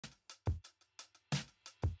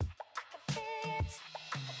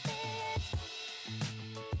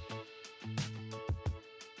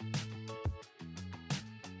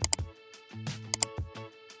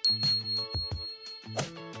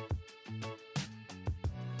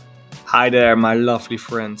Hi there, my lovely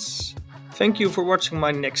friends. Thank you for watching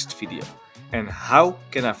my next video. And how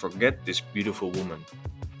can I forget this beautiful woman?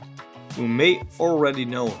 You may already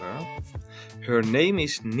know her. Her name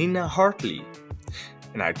is Nina Hartley.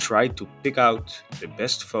 And I tried to pick out the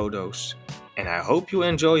best photos, and I hope you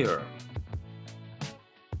enjoy her.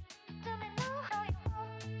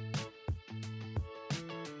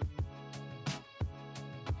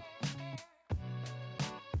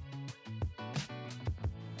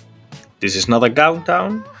 This is not a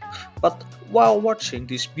countdown, but while watching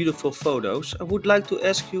these beautiful photos, I would like to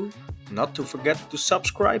ask you not to forget to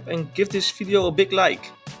subscribe and give this video a big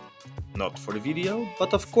like. Not for the video,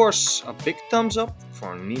 but of course a big thumbs up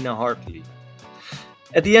for Nina Hartley.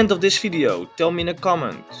 At the end of this video, tell me in a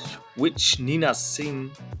comment which Nina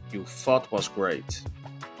scene you thought was great.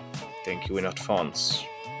 Thank you in advance.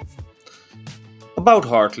 About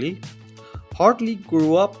Hartley. Hartley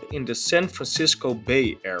grew up in the San Francisco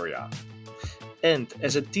Bay Area, and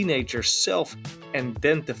as a teenager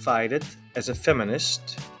self-identified as a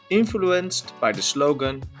feminist, influenced by the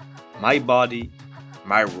slogan, "My body,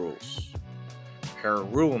 my rules." Her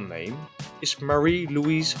real name is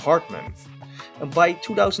Marie-Louise Hartman, and by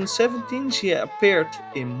 2017 she appeared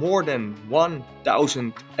in more than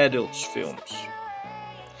 1,000 adult films.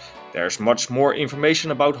 There's much more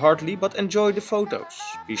information about Hartley, but enjoy the photos.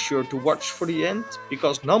 Be sure to watch for the end,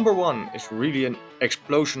 because number one is really an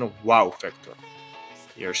explosion of wow factor.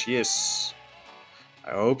 Here she is.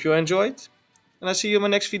 I hope you enjoyed, and I'll see you in my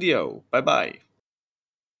next video. Bye bye.